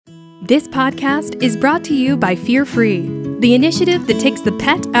This podcast is brought to you by Fear Free, the initiative that takes the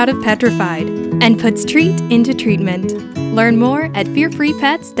pet out of petrified and puts treat into treatment. Learn more at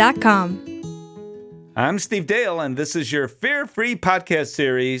fearfreepets.com. I'm Steve Dale, and this is your Fear Free podcast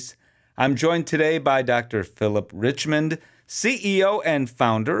series. I'm joined today by Dr. Philip Richmond, CEO and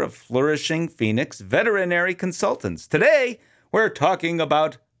founder of Flourishing Phoenix Veterinary Consultants. Today, we're talking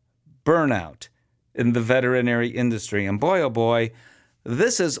about burnout in the veterinary industry. And boy, oh boy,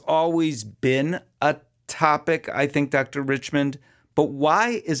 this has always been a topic, I think, Dr. Richmond, but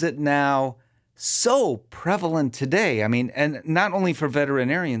why is it now so prevalent today? I mean, and not only for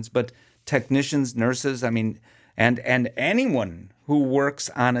veterinarians, but technicians, nurses, and anyone who works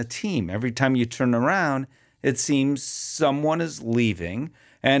on a team. Every time you turn around, it seems someone is leaving,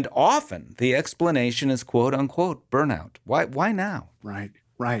 and often the explanation is quote unquote burnout. Why now? Right.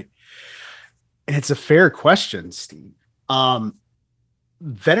 And it's a fair question, Steve.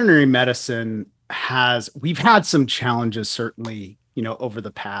 Veterinary medicine we've had some challenges, certainly, over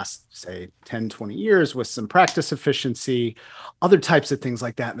the past, say, 10, 20 years with some practice efficiency, other types of things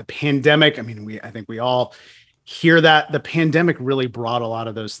like that. And the pandemic, I think we all hear that the pandemic really brought a lot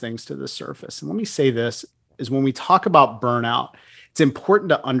of those things to the surface. And let me say this, is when we talk about burnout, it's important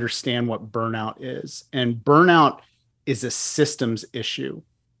to understand what burnout is. And burnout is a systems issue.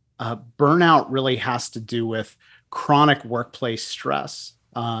 Burnout really has to do with chronic workplace stress.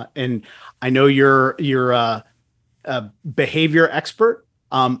 And I know you're a behavior expert.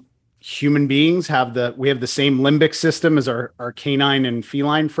 Human beings have the same limbic system as our canine and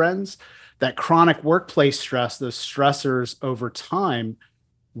feline friends. That chronic workplace stress, those stressors over time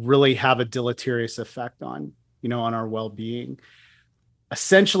really have a deleterious effect on our well-being.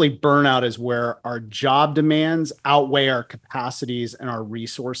 Essentially, burnout is where our job demands outweigh our capacities and our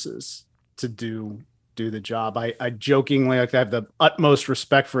resources to do the job. I jokingly, I have the utmost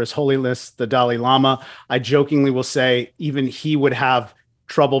respect for His Holiness, the Dalai Lama. I jokingly will say even he would have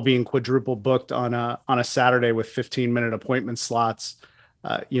trouble being quadruple booked on a Saturday with 15-minute appointment slots,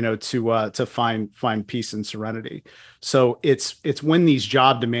 to find peace and serenity. So it's when these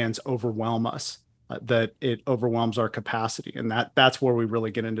job demands overwhelm us that it overwhelms our capacity, and that's where we really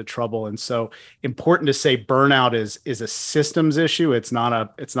get into trouble. And so important to say burnout is a systems issue. It's not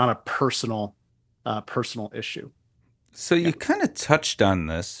a personal issue. So you kind of touched on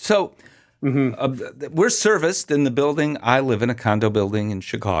this. So we're serviced in the building. I live in a condo building in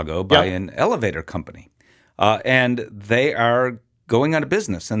Chicago by an elevator company, and they are going out of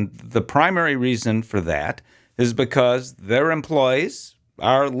business. And the primary reason for that is because their employees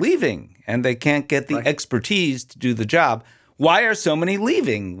are leaving and they can't get the expertise to do the job. Why are so many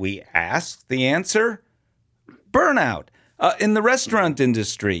leaving? We ask. The answer, burnout. In the restaurant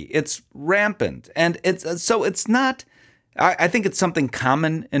industry, it's rampant. And it's not, I think it's something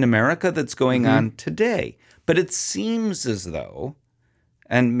common in America that's going on today. But it seems as though,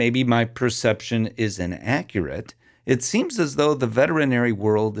 and maybe my perception is inaccurate, it seems as though the veterinary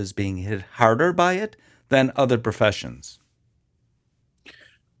world is being hit harder by it than other professions.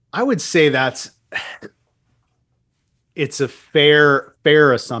 I would say it's a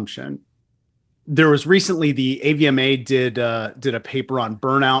fair assumption. There was recently the AVMA did a paper on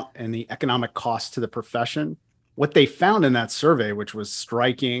burnout and the economic cost to the profession. What they found in that survey, which was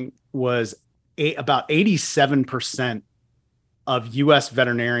striking, was about 87% of U.S.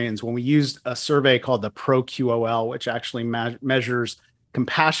 veterinarians, when we used a survey called the ProQOL, which actually measures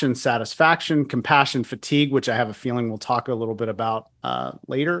compassion satisfaction, compassion fatigue, which I have a feeling we'll talk a little bit about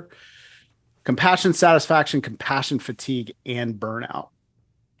later. Compassion satisfaction, compassion fatigue, and burnout.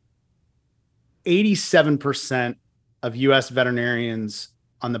 87% of U.S. veterinarians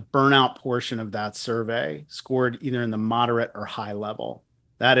on the burnout portion of that survey scored either in the moderate or high level.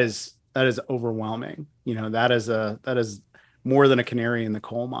 That is overwhelming. That is more than a canary in the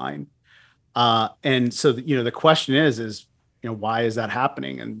coal mine. And so, the question is, why is that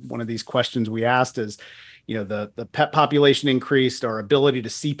happening? And one of these questions we asked is, the pet population increased, our ability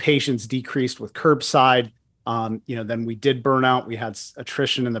to see patients decreased with curbside. Then we did burnout. We had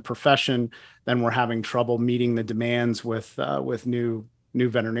attrition in the profession. Then we're having trouble meeting the demands with new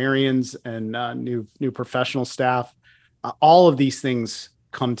veterinarians and new professional staff. All of these things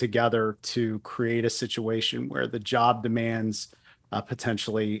come together to create a situation where the job demands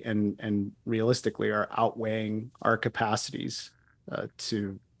potentially and realistically are outweighing our capacities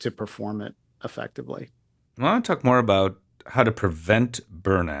to perform it effectively. I want to talk more about how to prevent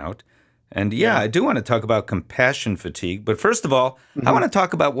burnout. And I do want to talk about compassion fatigue. But first of all, I want to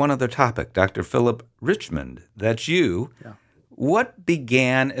talk about one other topic, Dr. Philip Richmond. That's you. Yeah. What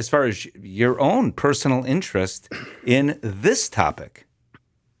began, as far as your own personal interest in this topic?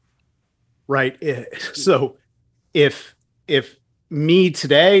 right? So if me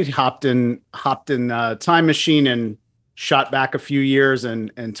today hopped in a time machine and shot back a few years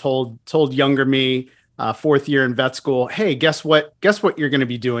and told younger me, fourth year in vet school, hey, guess what you're going to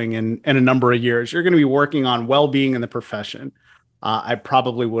be doing in a number of years? You're going to be working on well-being in the profession. I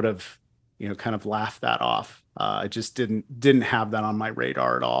probably would have, kind of laughed that off. I just didn't have that on my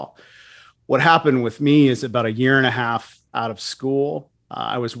radar at all. What happened with me is about a year and a half out of school,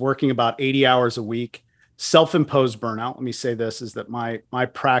 I was working about 80 hours a week, self-imposed burnout. Let me say this, is that my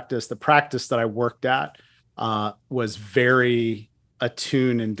practice, the practice that I worked at, was very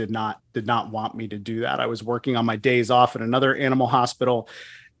attuned and did not want me to do that. I was working on my days off at another animal hospital,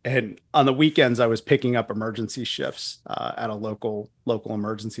 and on the weekends I was picking up emergency shifts at a local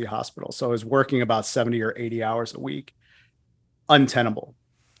emergency hospital. So I was working about 70 or 80 hours a week, untenable.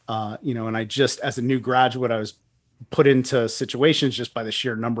 And I just, as a new graduate, I was put into situations just by the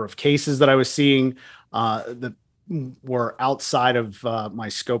sheer number of cases that I was seeing that were outside of my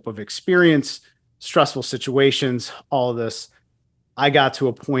scope of experience, stressful situations, all of this. I got to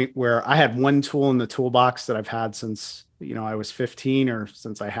a point where I had one tool in the toolbox that I've had since, I was 15, or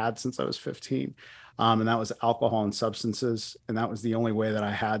since I was 15. And that was alcohol and substances. And that was the only way that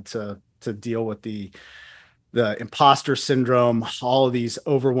I had to deal with the imposter syndrome, all of these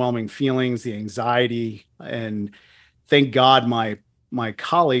overwhelming feelings, the anxiety. And thank God my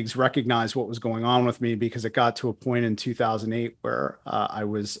colleagues recognized what was going on with me, because it got to a point in 2008 where I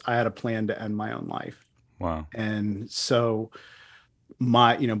had a plan to end my own life. Wow. And so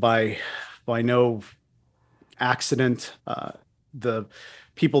by no accident, the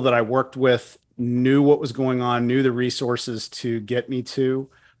people that I worked with knew what was going on, knew the resources to get me to,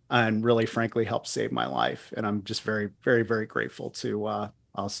 and really, frankly, helped save my life. And I'm just very, very, very grateful to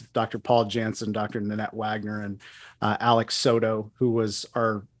Dr. Paul Jansen, Dr. Nanette Wagner, and Alex Soto, who was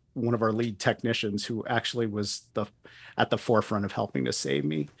one of our lead technicians, who actually was at the forefront of helping to save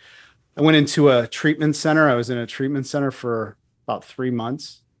me. I went into a treatment center. I was in a treatment center for about 3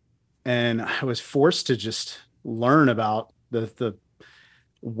 months, and I was forced to just learn about the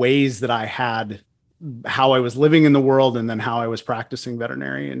ways that I had, how I was living in the world, and then how I was practicing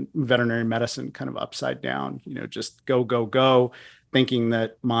veterinary medicine kind of upside down, just go, thinking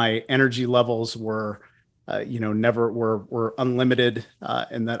that my energy levels were, never were unlimited,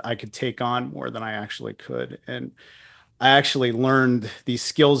 and that I could take on more than I actually could. And I actually learned these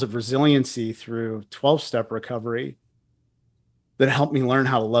skills of resiliency through 12-step recovery that helped me learn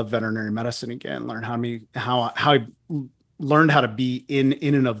how to love veterinary medicine again, learn how I learned how to be in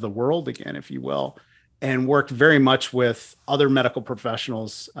and of the world again, if you will, and worked very much with other medical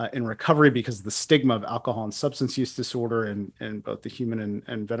professionals in recovery, because of the stigma of alcohol and substance use disorder in both the human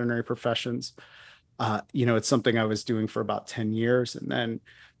and veterinary professions. It's something I was doing for about 10 years. And then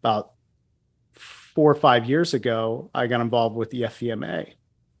about 4 or 5 years ago, I got involved with the FVMA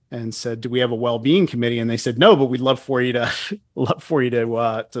and said, do we have a well-being committee? And they said, no, but we'd love for you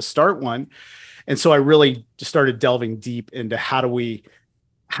to start one. And so I really just started delving deep into how do we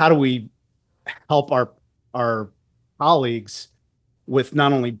help our colleagues with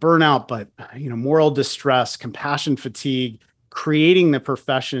not only burnout, but moral distress, compassion fatigue, creating the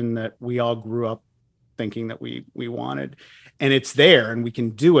profession that we all grew up thinking that we wanted. And it's there, and we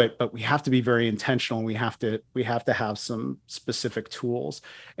can do it, but we have to be very intentional. We have to have some specific tools.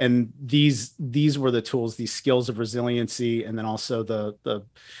 And these were the tools, these skills of resiliency, and then also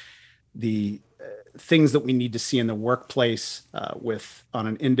the things that we need to see in the workplace on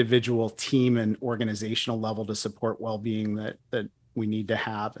an individual, team, and organizational level to support well-being that we need to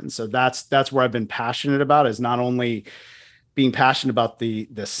have. And so that's where I've been passionate about, is not only being passionate about the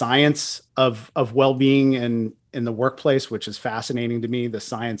science of well-being in the workplace, which is fascinating to me, the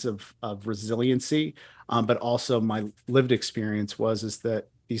science of resiliency, but also my lived experience is that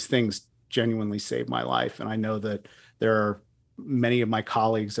these things genuinely saved my life. And I know that there are many of my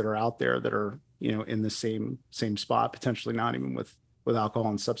colleagues that are out there that are, in the same spot, potentially not even with alcohol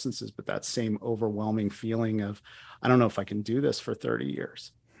and substances, but that same overwhelming feeling of, I don't know if I can do this for 30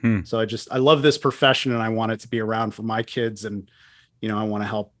 years. So I love this profession, and I want it to be around for my kids, and, I want to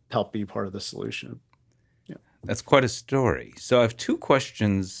help be part of the solution. Yeah. That's quite a story. So I have 2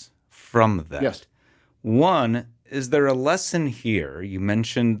 questions from that. Yes. One, is there a lesson here? You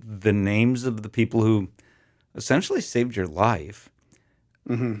mentioned the names of the people who essentially saved your life.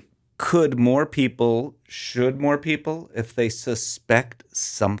 Mm-hmm. Should more people, if they suspect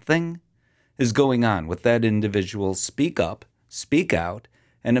something is going on with that individual, speak up, speak out?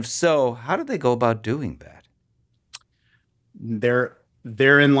 And if so, how do they go about doing that? There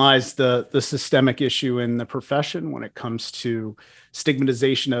therein lies the systemic issue in the profession when it comes to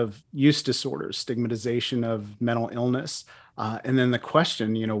stigmatization of use disorders, stigmatization of mental illness, and then the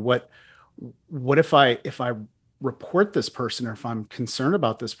question, what if I report this person, or if I'm concerned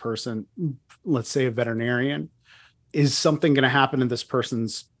about this person, let's say a veterinarian, is something going to happen to this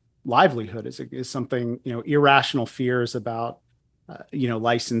person's livelihood? Is something, irrational fears about,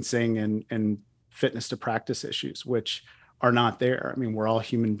 licensing and fitness to practice issues, which are not there. I mean, we're all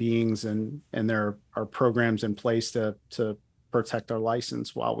human beings, and there are programs in place to protect our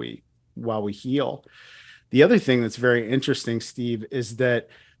license while we heal. The other thing that's very interesting, Steve, is that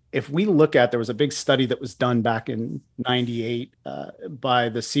if we look at, there was a big study that was done back in '98 by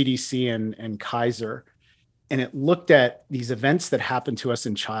the CDC and Kaiser, and it looked at these events that happen to us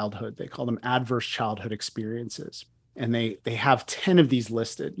in childhood. They call them adverse childhood experiences. And they have 10 of these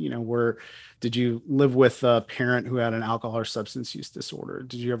listed. Where did you live with a parent who had an alcohol or substance use disorder?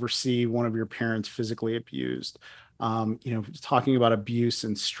 Did you ever see one of your parents physically abused? Talking about abuse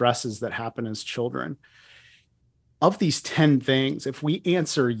and stresses that happen as children. Of these 10 things, if we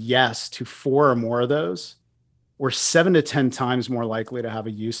answer yes to 4 or more of those, we're 7 to 10 times more likely to have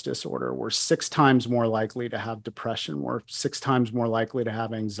a use disorder. We're 6 times more likely to have depression. We're 6 times more likely to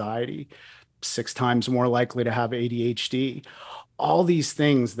have anxiety, 6 times more likely to have ADHD. All these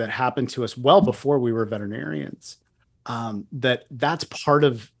things that happened to us well before we were veterinarians. That's part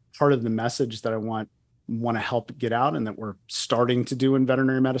of the message that I want to help get out, and that we're starting to do in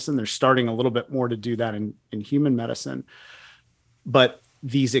veterinary medicine. They're starting a little bit more to do that in human medicine. But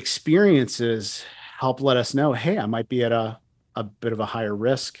these experiences help let us know, hey, I might be at a bit of a higher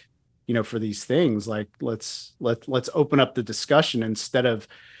risk, for these things. Like let's open up the discussion instead of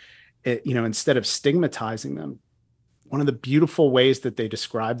stigmatizing them. One of the beautiful ways that they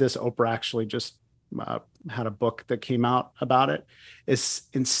describe this, Oprah actually just had a book that came out about it, is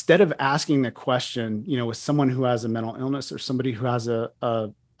instead of asking the question, with someone who has a mental illness or somebody who has a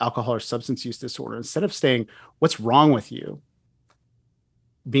alcohol or substance use disorder, instead of saying, what's wrong with you?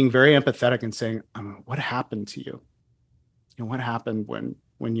 Being very empathetic and saying, what happened to you? What happened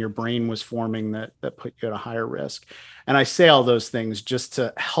when your brain was forming that put you at a higher risk? And I say all those things just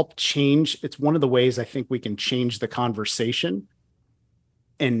to help change. It's one of the ways I think we can change the conversation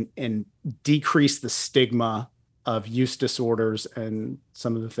and decrease the stigma of use disorders and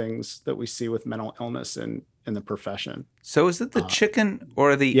some of the things that we see with mental illness in the profession. So is it the chicken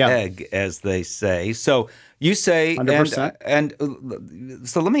or the egg, as they say? So you say, 100%. and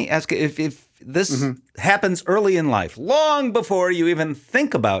so let me ask you, if this happens early in life, long before you even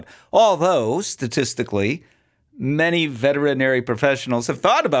think about, although statistically, many veterinary professionals have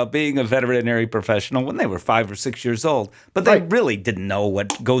thought about being a veterinary professional when they were 5 or 6 years old, but they really didn't know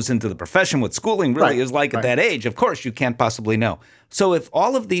what goes into the profession, what schooling really is like at that age. Of course, you can't possibly know. So if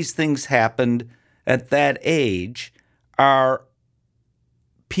all of these things happened at that age, are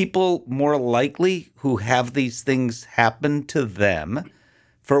people more likely who have these things happen to them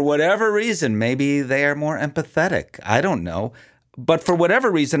for whatever reason? Maybe they are more empathetic. I don't know. But for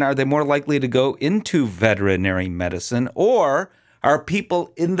whatever reason, are they more likely to go into veterinary medicine? Or are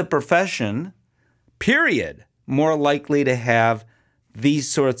people in the profession, period, more likely to have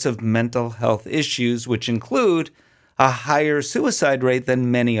these sorts of mental health issues, which include a higher suicide rate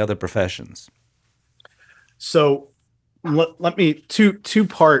than many other professions? So let me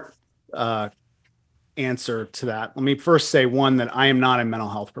two-part answer to that. Let me first say, one, that I am not a mental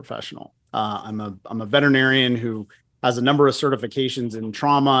health professional. I'm a veterinarian who has a number of certifications in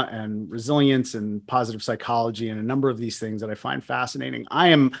trauma and resilience and positive psychology and a number of these things that I find fascinating.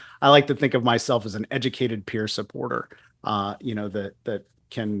 I like to think of myself as an educated peer supporter, that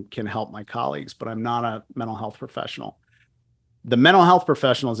can help my colleagues, but I'm not a mental health professional. The mental health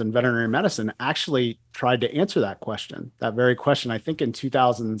professionals in veterinary medicine actually tried to answer that very question. I think in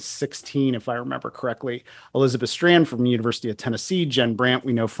 2016, if I remember correctly, Elizabeth Strand from the University of Tennessee, Jen Brandt,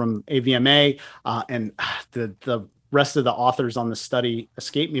 we know from AVMA, and the rest of the authors on the study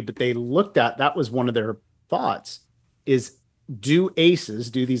escape me, but they looked at, that was one of their thoughts, is do ACEs,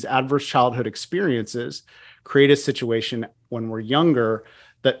 do these adverse childhood experiences create a situation when we're younger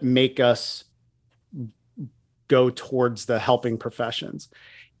that make us go towards the helping professions?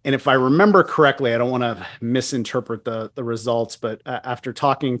 And if I remember correctly, I don't want to misinterpret the results, but after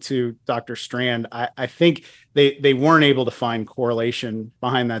talking to Dr. Strand, I think they weren't able to find correlation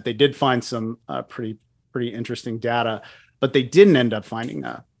behind that. They did find some pretty interesting data, but they didn't end up finding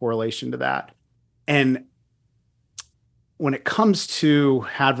a correlation to that. And when it comes to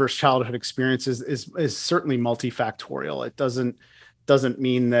adverse childhood experiences, is certainly multifactorial. It doesn't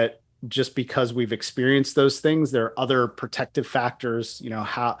mean that just because we've experienced those things. There are other protective factors,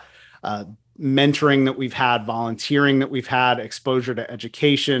 how mentoring that we've had, volunteering that we've had, exposure to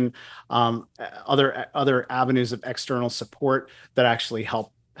education, other avenues of external support that actually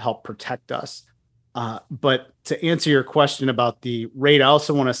help protect us. But to answer your question about the rate, I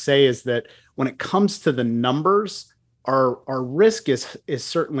also want to say is that when it comes to the numbers, our risk is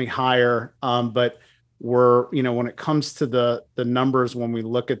certainly higher. But when it comes to the numbers, when we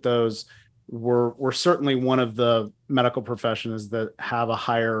look at those, we're certainly one of the medical professions that have a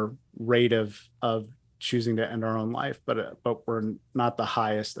higher rate of choosing to end our own life, but we're not the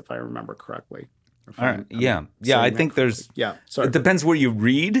highest, if I remember correctly. All right. Yeah. I think there's. Yeah. Sorry. It depends where you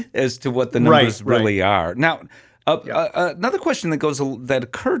read as to what the numbers really are. Now, another question that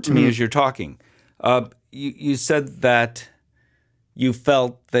occurred to me as you're talking. You said that you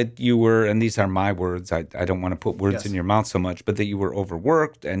felt that you were, and these are my words. I don't want to put words in your mouth so much, but that you were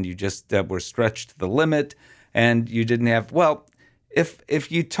overworked and you just were stretched to the limit, and you didn't have. Well,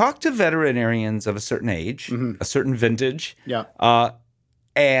 if you talk to veterinarians of a certain age, a certain vintage,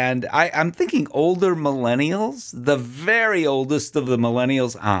 and I'm thinking older millennials, the very oldest of the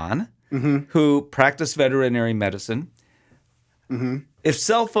millennials on, who practice veterinary medicine. If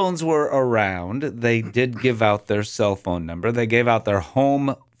cell phones were around, they did give out their cell phone number. They gave out their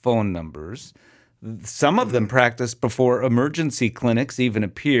home phone numbers. Some of them practiced before emergency clinics even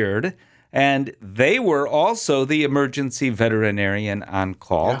appeared. And they were also the emergency veterinarian on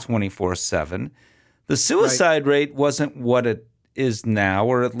call 24/7. The suicide rate wasn't what it is now,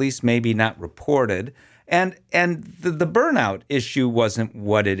 or at least maybe not reported. And the burnout issue wasn't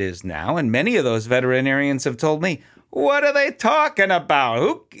what it is now. And many of those veterinarians have told me, what are they talking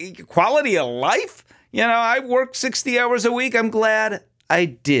about? Quality of life? I work 60 hours a week. I'm glad I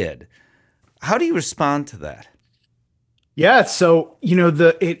did. How do you respond to that? Yeah. So,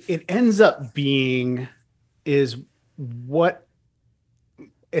 it ends up being is what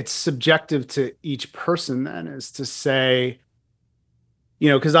it's subjective to each person then is to say,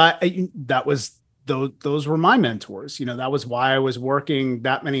 because those were my mentors. That was why I was working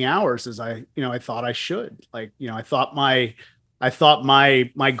that many hours as I thought I should. Like, I thought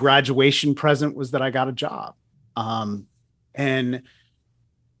my graduation present was that I got a job. And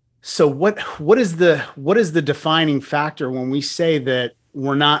so what is the defining factor when we say that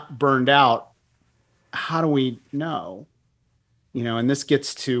we're not burned out? How do we know? And this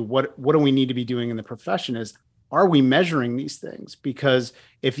gets to what do we need to be doing in the profession is, are we measuring these things? Because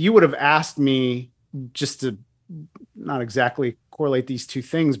if you would have asked me, just to not exactly correlate these two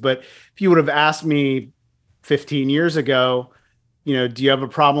things, but if you would have asked me 15 years ago, do you have a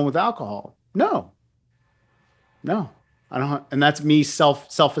problem with alcohol? No, I don't. And that's me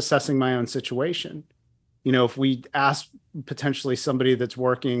self-assessing my own situation. If we ask potentially somebody that's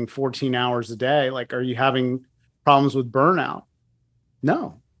working 14 hours a day, like, are you having problems with burnout?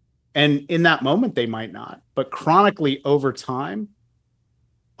 No. And in that moment, they might not, but chronically over time,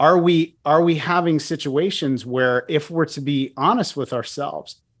 are we having situations where, if we're to be honest with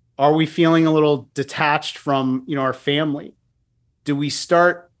ourselves, are we feeling a little detached from, our family?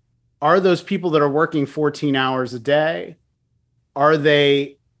 Are those people that are working 14 hours a day, are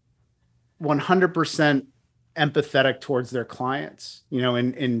they 100% empathetic towards their clients,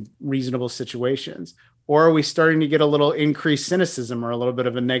 in reasonable situations? Or are we starting to get a little increased cynicism or a little bit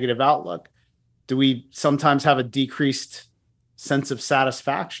of a negative outlook? Do we sometimes have a decreased sense of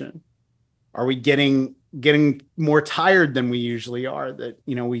satisfaction? Are we getting more tired than we usually are? That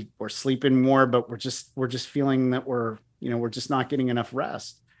we're sleeping more, but we're just feeling that we're just not getting enough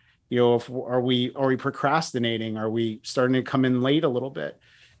rest. Are we procrastinating? Are we starting to come in late a little bit?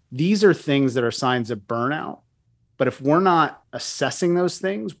 These are things that are signs of burnout. But if we're not assessing those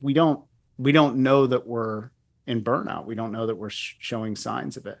things, we don't know that we're in burnout. We don't know that we're showing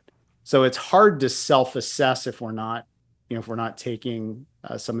signs of it. So it's hard to self-assess if we're not taking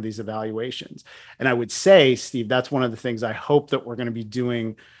some of these evaluations. And I would say, Steve, that's one of the things I hope that we're going to be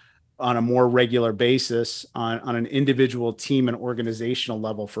doing on a more regular basis on an individual, team, and organizational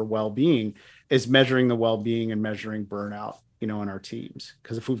level for well-being, is measuring the well-being and measuring burnout, in our teams.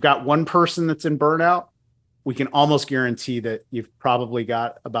 Because if we've got one person that's in burnout, we can almost guarantee that you've probably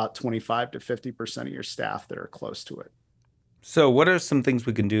got about 25 to 50% of your staff that are close to it. So what are some things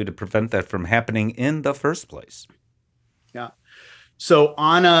we can do to prevent that from happening in the first place? Yeah. So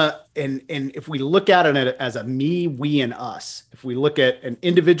and if we look at it as a me, we, and us, if we look at an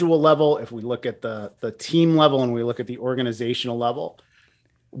individual level, if we look at the team level, and we look at the organizational level,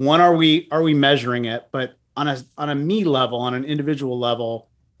 one, are we measuring it? But on a me level, on an individual level,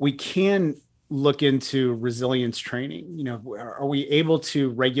 we can look into resilience training. Are we able to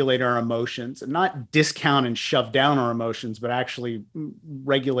regulate our emotions and not discount and shove down our emotions, but actually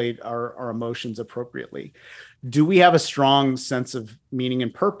regulate our emotions appropriately? Do we have a strong sense of meaning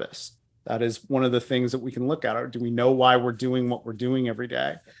and purpose? That is one of the things that we can look at. Or do we know why we're doing what we're doing every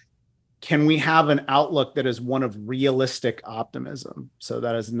day? Can we have an outlook that is one of realistic optimism? So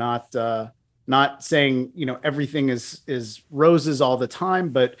that is not saying everything is roses all the time,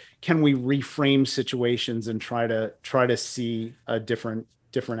 but can we reframe situations and try to see a different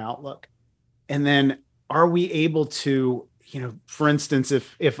outlook? And then are we able to, for instance,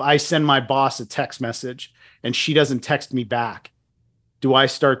 if I send my boss a text message and she doesn't text me back, do I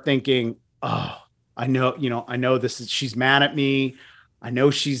start thinking, oh, I know she's mad at me. I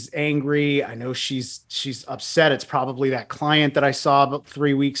know she's angry. I know she's upset. It's probably that client that I saw about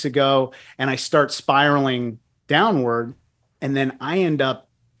 3 weeks ago. And I start spiraling downward. And then I end up,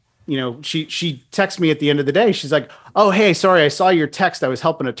 she texts me at the end of the day. She's like, oh, hey, sorry, I saw your text. I was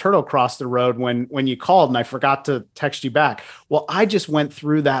helping a turtle cross the road when you called and I forgot to text you back. Well, I just went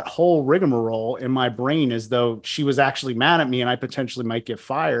through that whole rigmarole in my brain as though she was actually mad at me and I potentially might get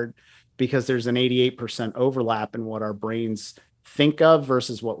fired, because there's an 88% overlap in what our brains think of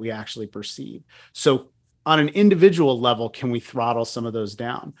versus what we actually perceive. So on an individual level, can we throttle some of those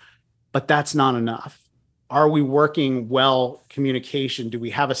down? But that's not enough. Are we working well communication? Do we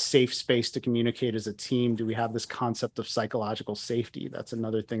have a safe space to communicate as a team? Do we have this concept of psychological safety? That's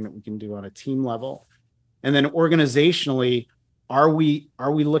another thing that we can do on a team level. And then organizationally, are we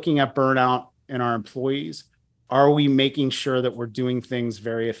looking at burnout in our employees? Are we making sure that we're doing things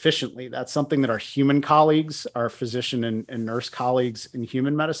very efficiently? That's something that our human colleagues, our physician and nurse colleagues in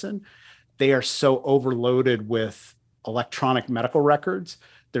human medicine, they are so overloaded with electronic medical records.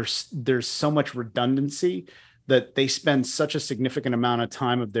 There's so much redundancy that they spend such a significant amount of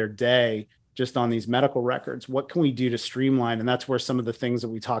time of their day just on these medical records. What can we do to streamline? And that's where some of the things that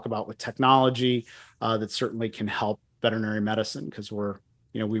we talk about with technology that certainly can help veterinary medicine, because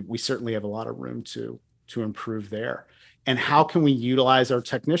we certainly have a lot of room to improve there. And how can we utilize our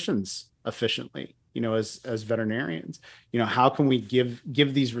technicians efficiently, as veterinarians? How can we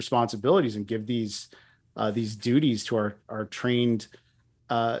give these responsibilities and give these duties to our trained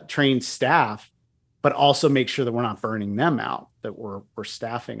staff, but also make sure that we're not burning them out, that we're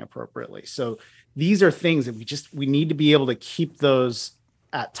staffing appropriately. So these are things that we need to be able to keep those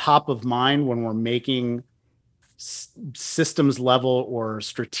at top of mind when we're making systems level or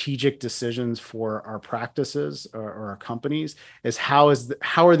strategic decisions for our practices or our companies. Is how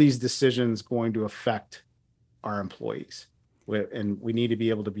are these decisions going to affect our employees? And we need to be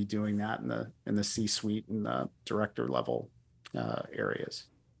able to be doing that in the C-suite and the director level areas.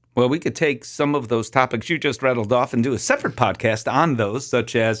 Well, we could take some of those topics you just rattled off and do a separate podcast on those,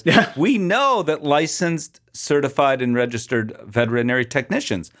 such as we know that licensed, certified, and registered veterinary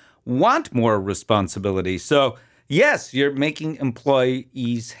technicians want more responsibility. So, yes, you're making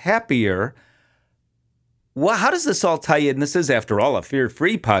employees happier. Well, how does this all tie in? This is, after all, a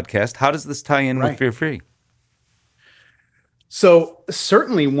fear-free podcast. How does this tie in with fear-free? So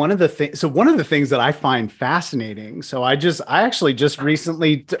certainly one of the things that I find fascinating. So I actually just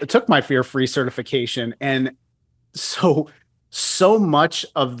recently took my fear-free certification, and so much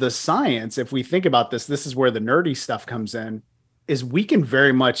of the science, if we think about this is where the nerdy stuff comes in, is we can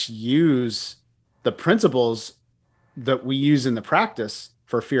very much use the principles that we use in the practice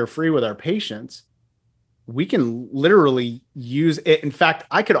for fear-free with our patients. We can literally use it. In fact,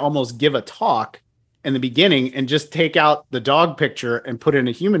 I could almost give a talk in the beginning and just take out the dog picture and put in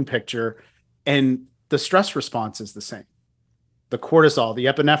a human picture, and the stress response is the same. The cortisol, the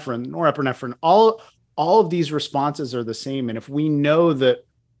epinephrine, norepinephrine, all of these responses are the same. And if we know that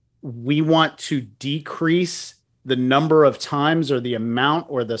we want to decrease the number of times or the amount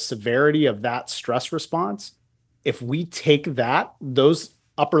or the severity of that stress response, if we take those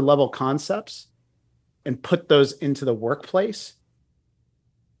upper level concepts and put those into the workplace,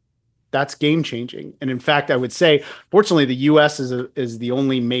 that's game changing. And in fact, I would say, fortunately, the U.S. is the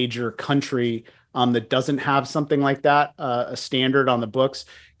only major country that doesn't have something like that, a standard on the books.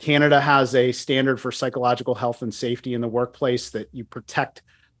 Canada has a standard for psychological health and safety in the workplace, that you protect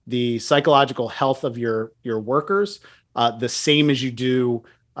the psychological health of your workers the same as you do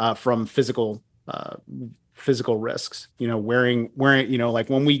from physical risks. Wearing like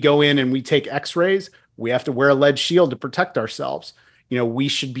when we go in and we take X-rays, we have to wear a lead shield to protect ourselves. We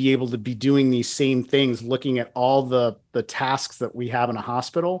should be able to be doing these same things, looking at all the tasks that we have in a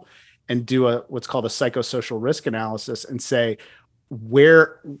hospital, and do what's called a psychosocial risk analysis, and say, where's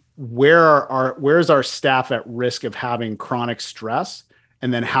our staff at risk of having chronic stress,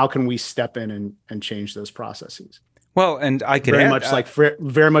 And then how can we step in and change those processes? Well, and I could very add, much like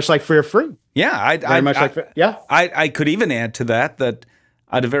Fear Free. Yeah, I could even add to that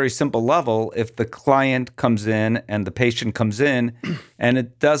at a very simple level, if the client comes in and the patient comes in, and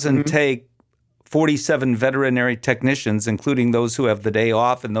it doesn't take 47 veterinary technicians, including those who have the day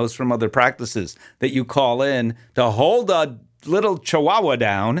off and those from other practices, that you call in to hold a little chihuahua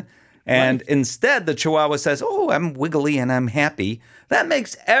down, and instead the chihuahua says, "Oh, I'm wiggly and I'm happy." That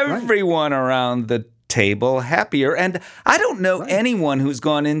makes everyone around the table happier. And I don't know anyone who's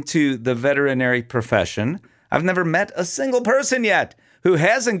gone into the veterinary profession. I've never met a single person yet who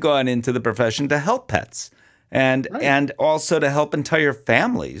hasn't gone into the profession to help pets and also to help entire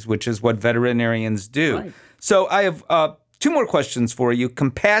families, which is what veterinarians do. Right. So I have two more questions for you.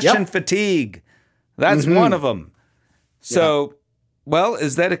 Compassion fatigue. That's one of them. So, well,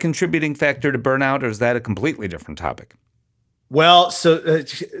 is that a contributing factor to burnout, or is that a completely different topic? Well, so I'm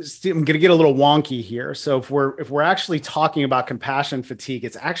going to get a little wonky here. So if we're actually talking about compassion fatigue,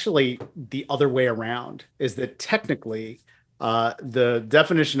 it's actually the other way around. Is that technically the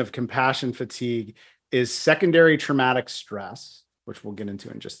definition of compassion fatigue is secondary traumatic stress, which we'll get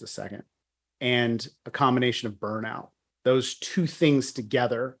into in just a second, and a combination of burnout. Those two things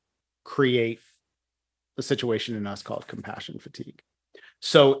together create the situation in us called compassion fatigue.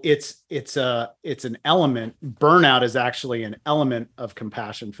 So it's an element. Burnout is actually an element of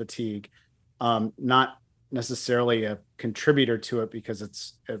compassion fatigue, not necessarily a contributor to it,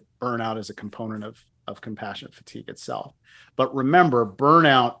 because burnout is a component of compassion fatigue itself. But remember,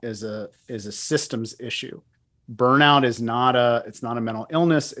 burnout is a systems issue. Burnout is not a mental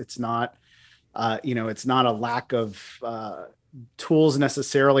illness. It's not it's not a lack of tools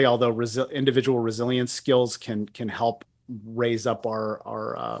necessarily, although individual resilience skills can help raise up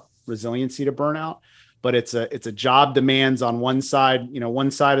our resiliency to burnout. But it's a job demands on one side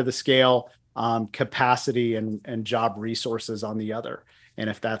of the scale, capacity and job resources on the other. And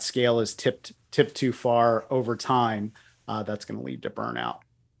if that scale is tipped too far over time, that's going to lead to burnout.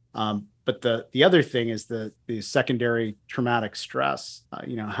 But the other thing is the secondary traumatic stress.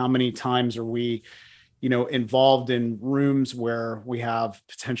 How many times are we involved in rooms where we have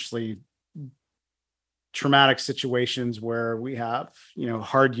potentially traumatic situations, where we have,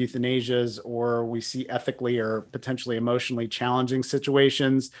 hard euthanasias, or we see ethically or potentially emotionally challenging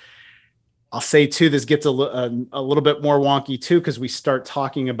situations. I'll say too, this gets a little bit more wonky too, because we start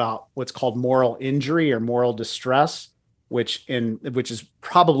talking about what's called moral injury or moral distress, which is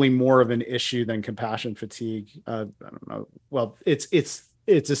probably more of an issue than compassion fatigue. I don't know. Well, it's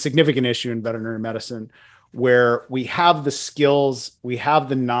a significant issue in veterinary medicine, where we have the skills, we have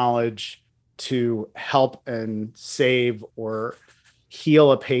the knowledge to help and save or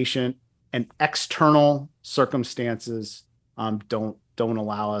heal a patient, and external circumstances don't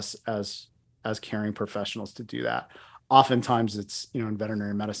allow us as caring professionals to do that. Oftentimes it's, in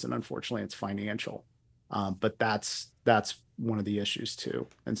veterinary medicine, unfortunately, it's financial, but that's one of the issues too.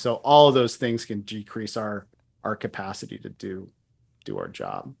 And so all of those things can decrease our capacity to do our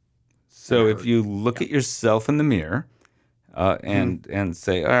job. So if you look at yourself in the mirror and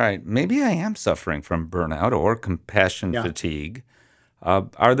say, all right, maybe I am suffering from burnout or compassion fatigue,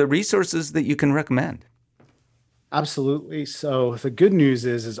 are there resources that you can recommend? Absolutely. So the good news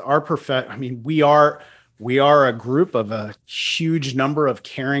is our we are a group of a huge number of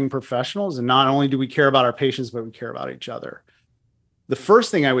caring professionals, and not only do we care about our patients, but we care about each other. The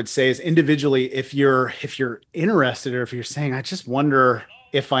first thing I would say is, individually, if you're interested, or if you're saying, I just wonder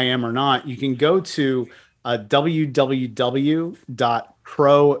if I am or not, you can go to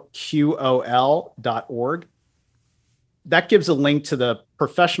www.proqol.org. That gives a link to the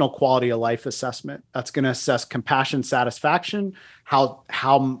professional quality of life assessment. That's going to assess compassion satisfaction, how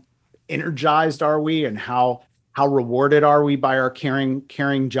energized are we, and how rewarded are we by our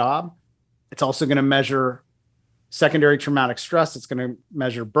caring job. It's also going to measure secondary traumatic stress. It's going to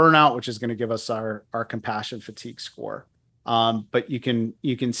measure burnout, which is going to give us our compassion fatigue score. But you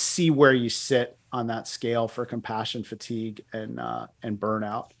can see where you sit on that scale for compassion fatigue and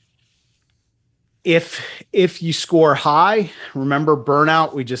burnout. If you score high, remember,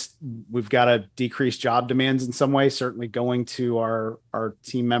 burnout, we've got to decrease job demands in some way. Certainly going to our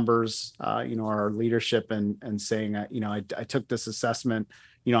team members, our leadership, and saying, I took this assessment,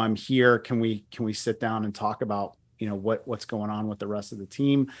 I'm here. Can we sit down and talk about, what's going on with the rest of the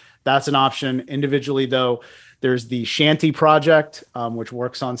team? That's an option. Individually, though, there's the Shanti Project, which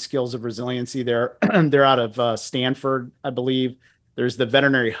works on skills of resiliency. They're out of Stanford, I believe. There's the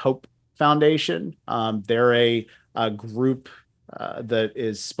Veterinary Hope Foundation. They're a group that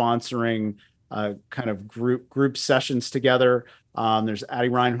is sponsoring kind of group sessions together There's Addie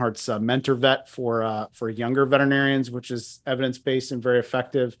Reinhardt's Mentor Vet for younger veterinarians, which is evidence-based and very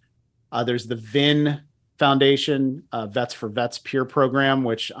effective. There's the VIN Foundation, Vets for Vets peer program,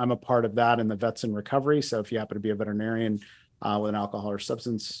 which I'm a part of that, and the Vets in Recovery. So if you happen to be a veterinarian with an alcohol or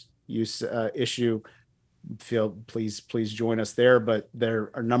substance use issue, please join us there. But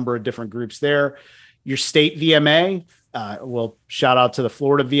there are a number of different groups there. Your state VMA, we'll shout out to the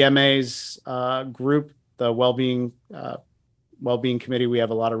Florida VMA's group, the Wellbeing Committee. We have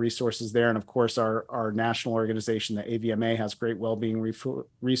a lot of resources there. And of course, our national organization, the AVMA, has great wellbeing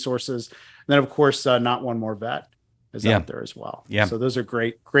resources. And then of course, Not One More Vet is out there as well. Yeah. So those are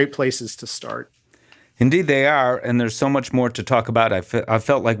great places to start. Indeed they are. And there's so much more to talk about. I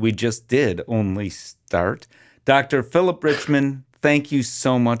felt like we just did only start. Dr. Philip Richmond, thank you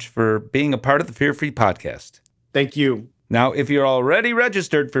so much for being a part of the Fear Free podcast. Thank you. Now, if you're already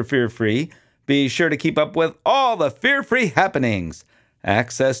registered for Fear Free, be sure to keep up with all the Fear Free happenings,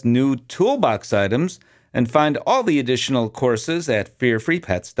 access new toolbox items, and find all the additional courses at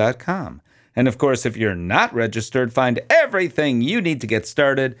fearfreepets.com. And of course, if you're not registered, find everything you need to get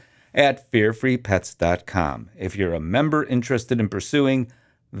started at fearfreepets.com. If you're a member interested in pursuing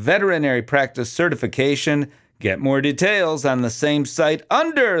veterinary practice certification, get more details on the same site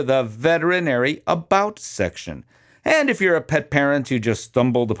under the Veterinary About section. And if you're a pet parent who just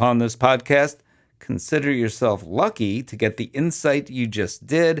stumbled upon this podcast, consider yourself lucky to get the insight you just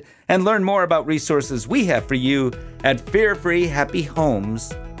did and learn more about resources we have for you at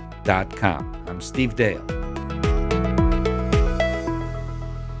fearfreehappyhomes.com. I'm Steve Dale.